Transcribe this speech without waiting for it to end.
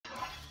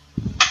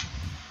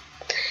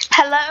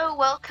Hello,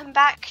 welcome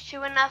back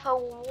to another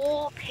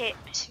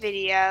Warpips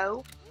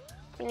video.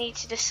 We need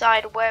to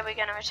decide where we're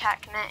going to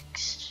attack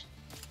next.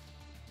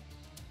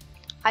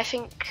 I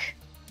think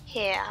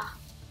here.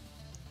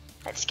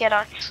 Let's get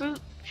our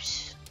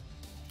troops,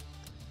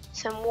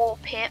 some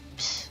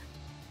Warpips,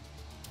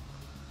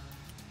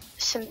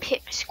 some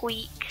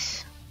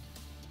pipsqueaks,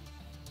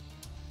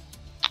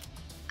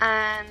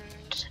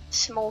 and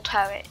small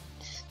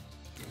turrets.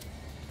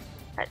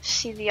 Let's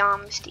see the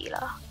arms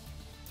dealer.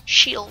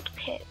 Shield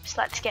pips,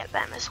 let's get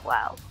them as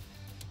well.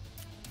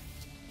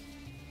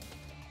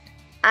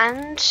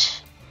 And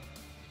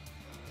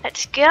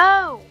let's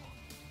go!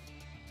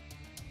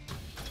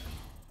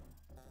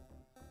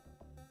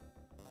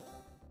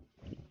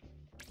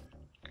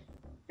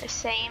 The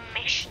same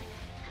mission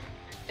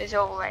as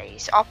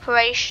always.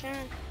 Operation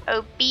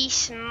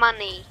Obese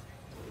Money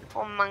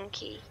or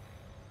Monkey.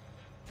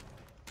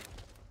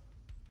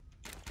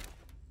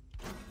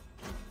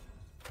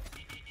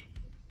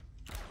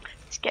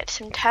 Get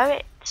some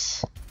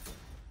turrets.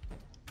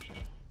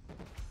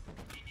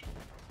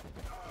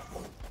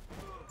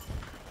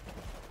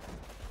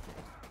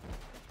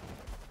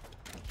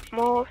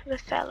 More of the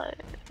fellows.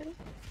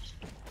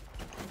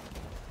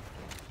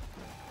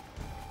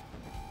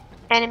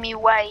 Enemy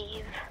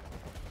wave.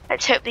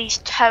 Let's hope these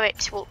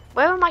turrets will.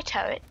 Where are my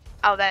turrets?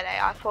 Oh, there they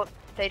are. I thought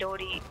they'd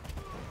already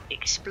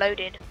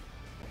exploded.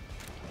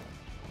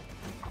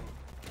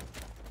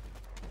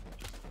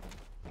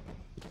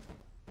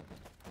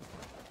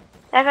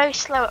 They're very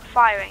slow at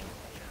firing.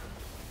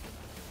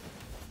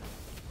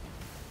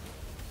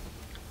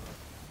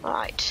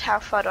 Right, how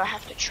far do I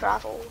have to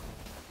travel?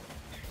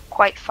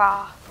 Quite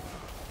far.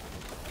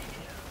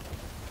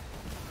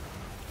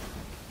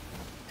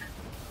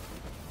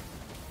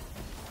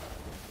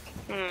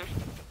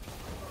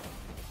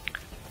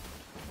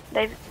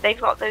 They've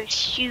got those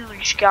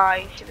huge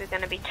guys who are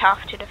going to be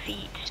tough to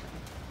defeat.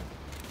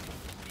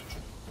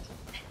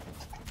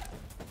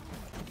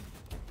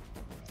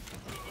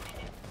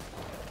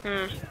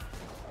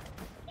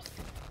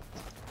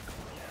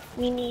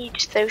 We need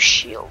those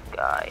shield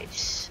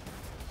guys.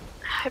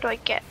 How do I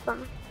get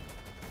them?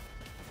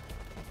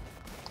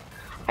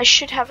 I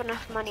should have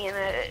enough money in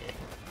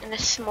a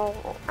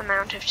small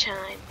amount of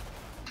time.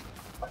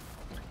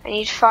 I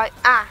need 5.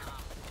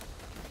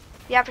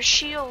 We have a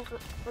shield.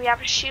 We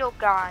have a shield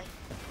guy.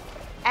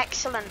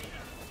 Excellent.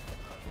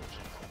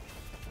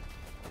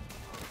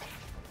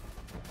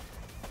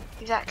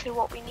 Exactly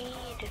what we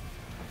need.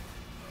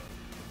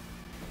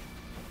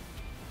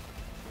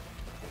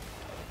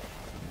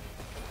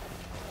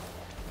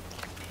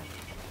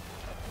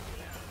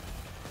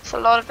 A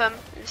lot of them.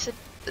 There's a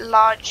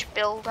large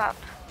build-up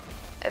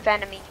of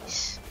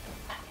enemies.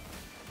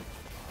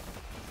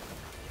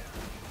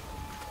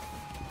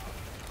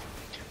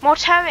 More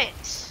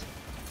turrets.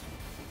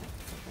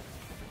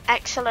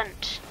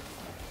 Excellent.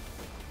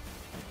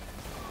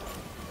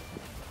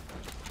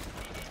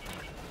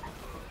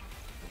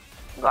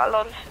 We've got a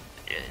lot of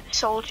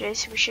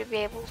soldiers. We should be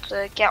able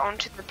to get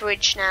onto the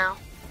bridge now.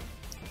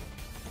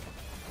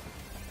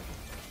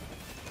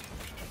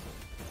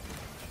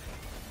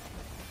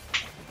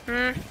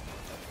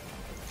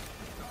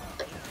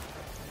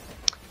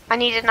 I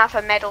need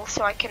another medal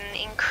so I can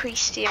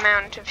increase the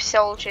amount of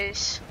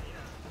soldiers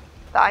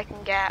that I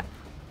can get.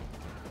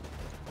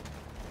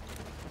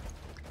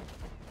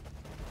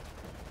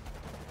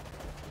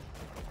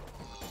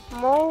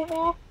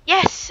 More?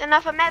 Yes,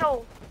 another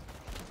medal!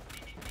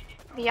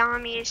 The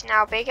army is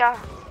now bigger.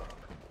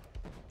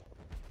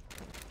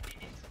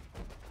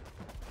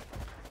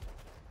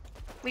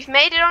 We've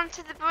made it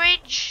onto the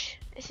bridge.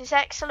 This is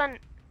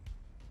excellent.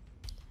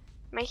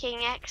 Making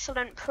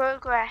excellent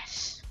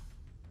progress.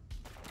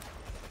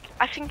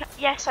 I think,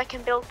 yes, I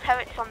can build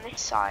turrets on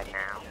this side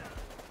now.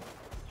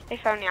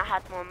 If only I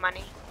had more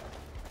money.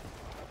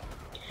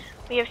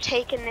 We have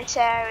taken this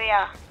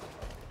area.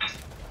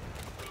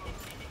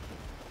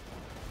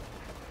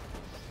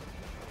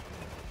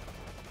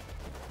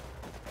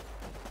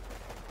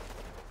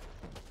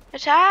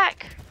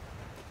 Attack!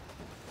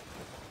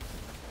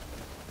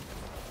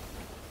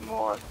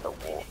 More of the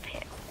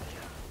Warpip.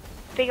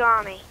 Big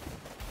army.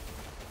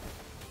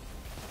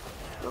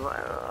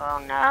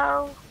 Oh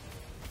no.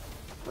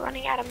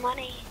 Running out of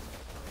money.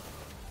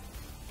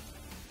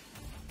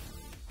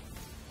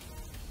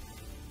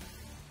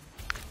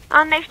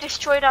 And they've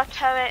destroyed our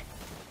turret.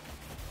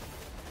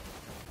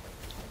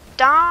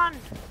 Darn!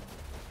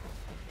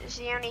 It's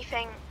the only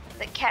thing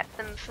that kept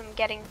them from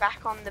getting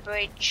back on the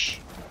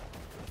bridge.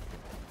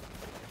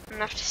 I'm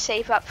gonna have to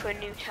save up for a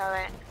new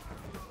turret,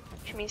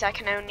 which means I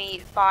can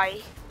only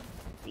buy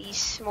these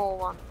small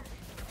ones.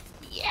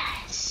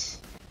 Yes!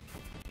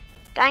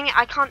 Dang it,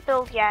 I can't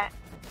build yet.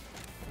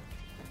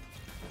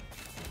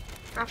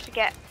 I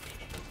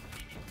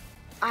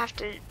have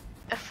to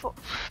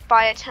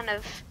buy a ton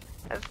of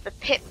the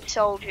pip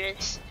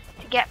soldiers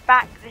to get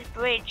back this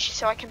bridge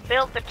so I can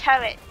build the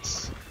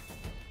turrets.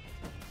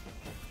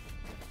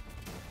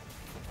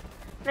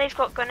 They've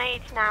got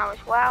grenades now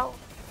as well.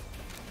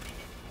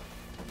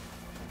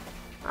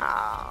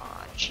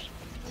 Oh,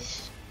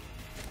 jeez.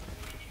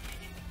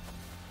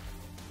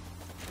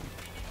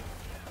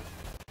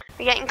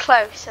 We're getting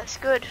close, that's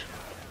good.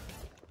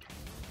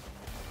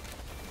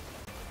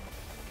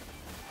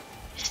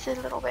 Just a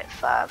little bit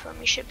further and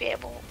we should be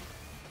able...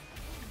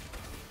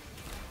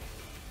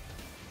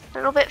 A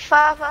little bit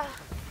further.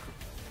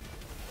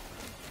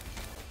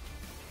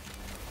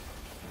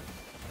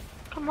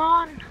 Come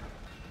on.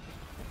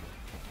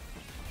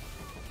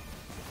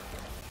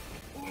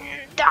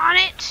 Darn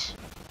it.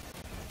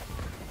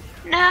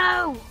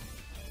 No.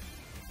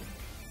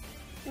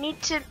 Need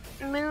to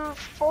move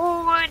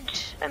forward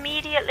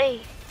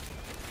immediately.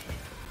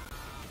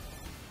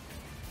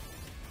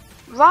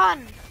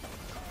 Run.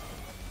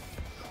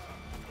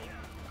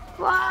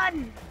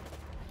 Run.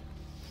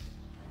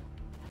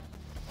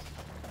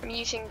 I'm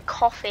using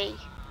coffee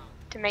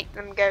to make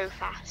them go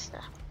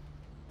faster.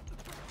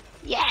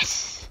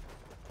 Yes!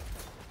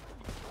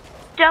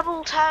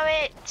 Double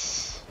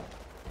turrets!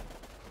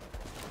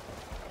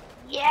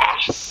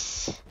 Yes!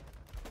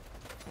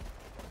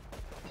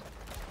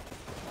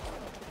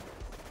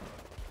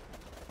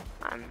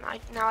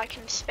 Now I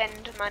can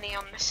spend money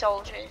on the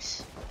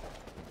soldiers.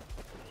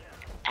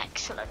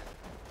 Excellent.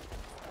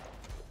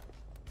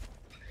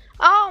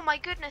 Oh my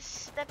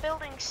goodness, they're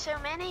building so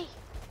many.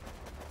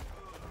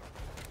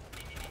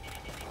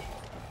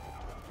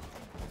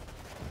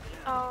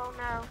 Oh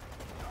no,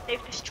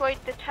 they've destroyed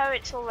the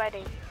turrets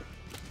already.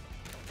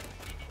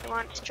 They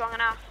weren't strong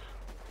enough.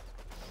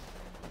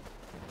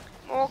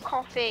 More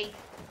coffee.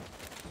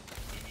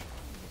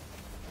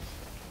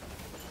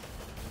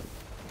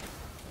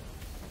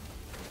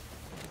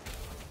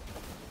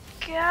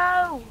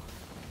 Go!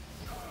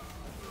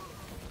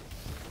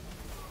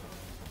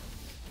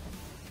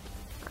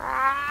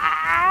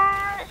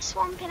 Ah, it's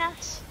swamping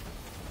us.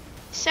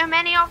 So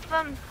many of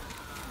them.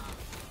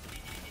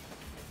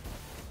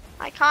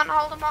 I can't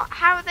hold them up.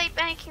 How are they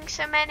making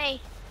so many?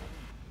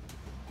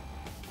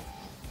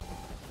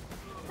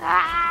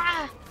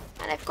 Ah!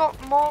 And I've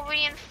got more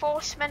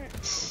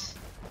reinforcements.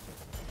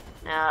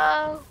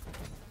 No.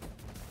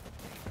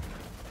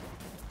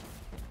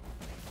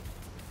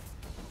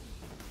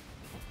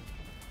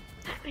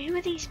 Who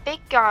are these big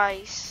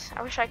guys?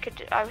 I wish I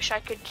could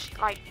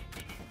like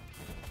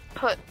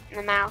put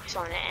the mouse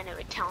on it and it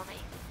would tell me.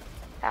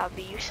 That would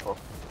be useful.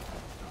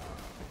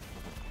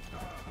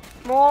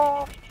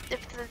 More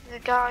the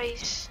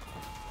guys.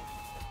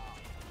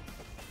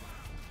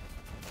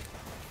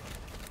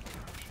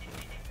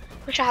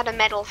 Wish I had a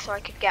medal so I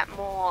could get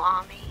more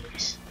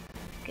armies.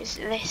 Because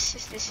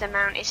this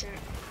amount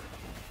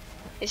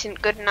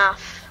isn't good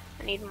enough.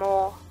 I need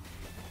more.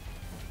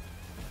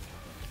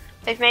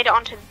 They've made it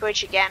onto the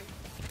bridge again,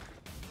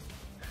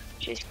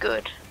 which is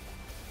good.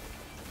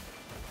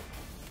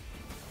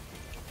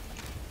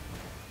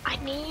 I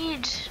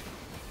need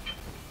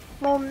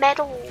more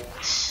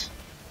medals.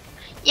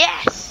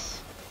 Yes!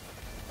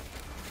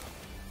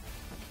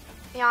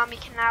 The army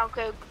can now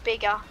go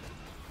bigger.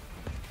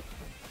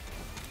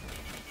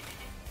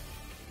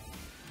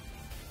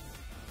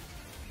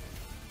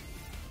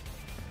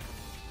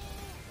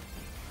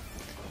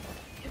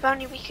 If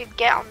only we could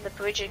get on the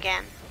bridge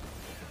again.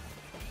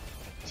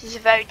 This is a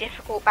very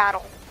difficult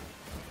battle.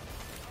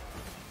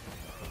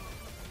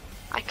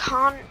 I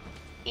can't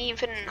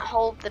even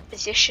hold the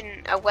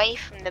position away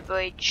from the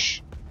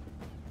bridge.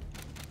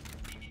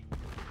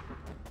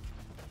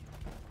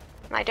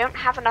 I don't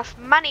have enough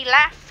money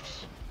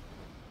left.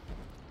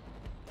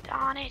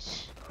 Darn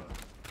it.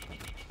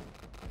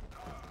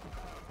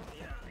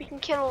 We can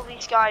kill all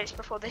these guys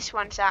before this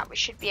runs out. We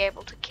should be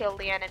able to kill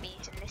the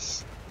enemies in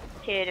this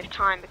period of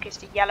time because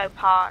the yellow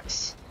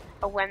parts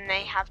are when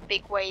they have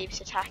big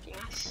waves attacking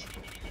us.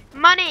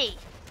 Money!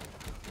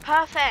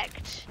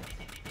 Perfect!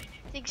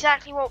 It's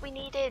exactly what we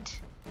needed.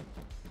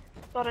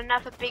 Got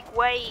another big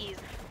wave.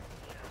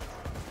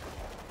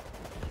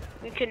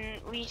 We can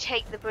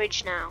retake the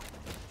bridge now.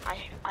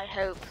 I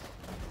hope.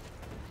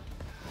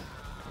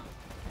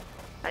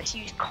 Let's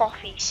use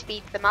coffee,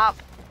 speed them up.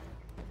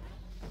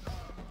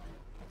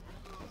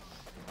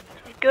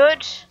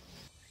 Good.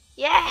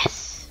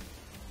 Yes!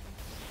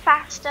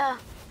 Faster.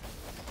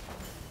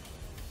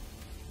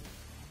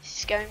 This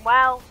is going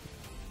well.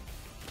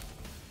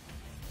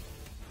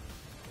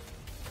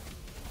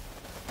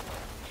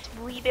 Let's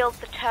rebuild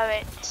the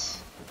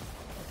turrets.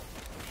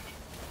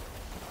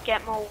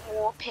 Get more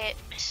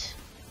Warpips.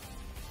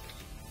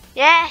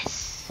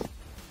 Yes!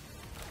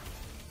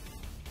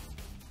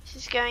 This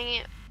is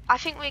going... I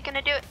think we're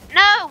gonna do it.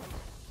 No!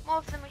 More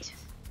of them.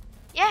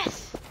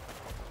 Yes!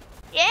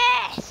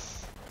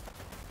 Yes!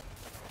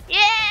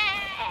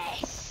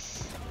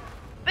 Yes!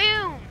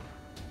 Boom!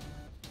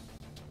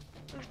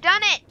 We've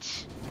done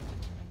it!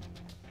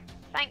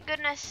 Thank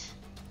goodness.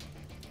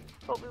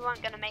 But we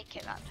weren't gonna make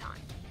it that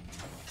time.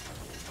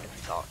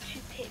 We've got 2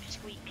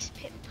 pipsqueaks,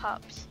 pip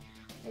pups,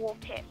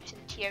 Warpips,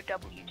 and TOW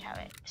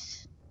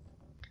turrets.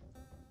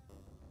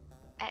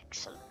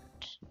 Excellent.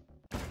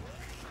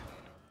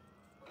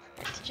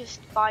 Let's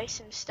just buy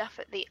some stuff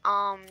at the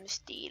arms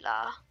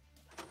dealer.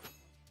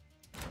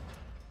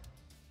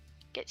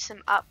 Get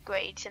some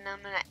upgrades and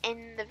I'm gonna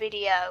end the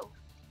video.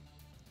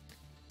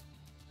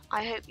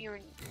 I hope you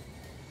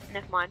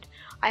never mind.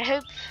 I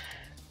hope...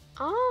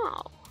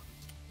 Oh,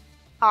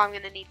 I'm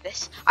going to need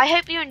this. I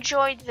hope you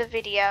enjoyed the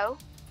video.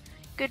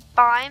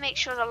 Goodbye. Make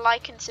sure to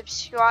like and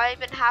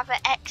subscribe and have an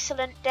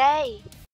excellent day.